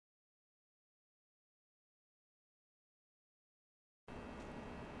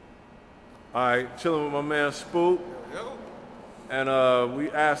All right, chilling with my man Spook, Yo. and we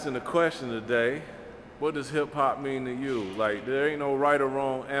asking the question today: what does hip hop mean to you? Like, there ain't no right or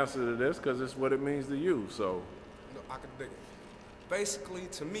wrong answer to this, cause it's what it means to you. So, No, I can dig it. Basically,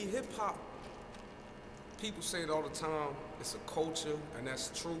 to me, hip hop, people say it all the time, it's a culture, and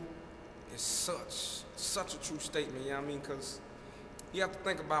that's true. It's such a true statement, you know what I mean? Because you have to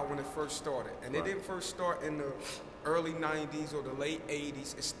think about when it first started. And it didn't first start in the early 90s or the late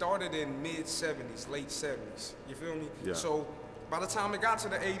 80s. It started in mid 70s, late 70s. You feel me? Yeah. So by the time it got to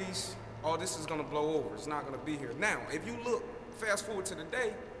the 80s, oh, this is gonna blow over. It's not gonna be here. Now, if you look, fast forward to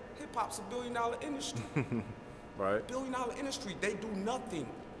today, hip hop's a $1 billion industry. right? $1 billion industry. They do nothing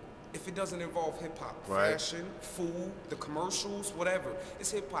if it doesn't involve hip hop. Right. Fashion, food, the commercials, whatever.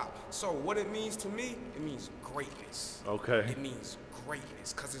 It's hip hop. So what it means to me, it means greatness. Okay. It means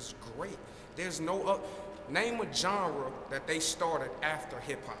greatness, because it's great. There's no name a genre that they started after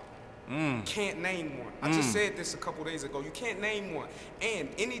hip hop. Can't name one. I just said this a couple days ago. You can't name one. And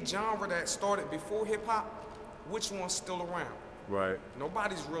any genre that started before hip hop, which one's still around? Right.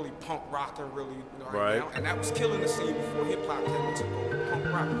 Nobody's really punk rocking really Right. now, and that was killing the scene before hip hop came into punk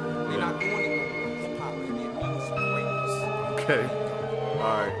rock. They're not doing it no more. Hip hop, it means greatness. Okay.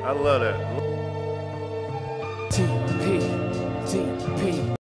 All right. I love that.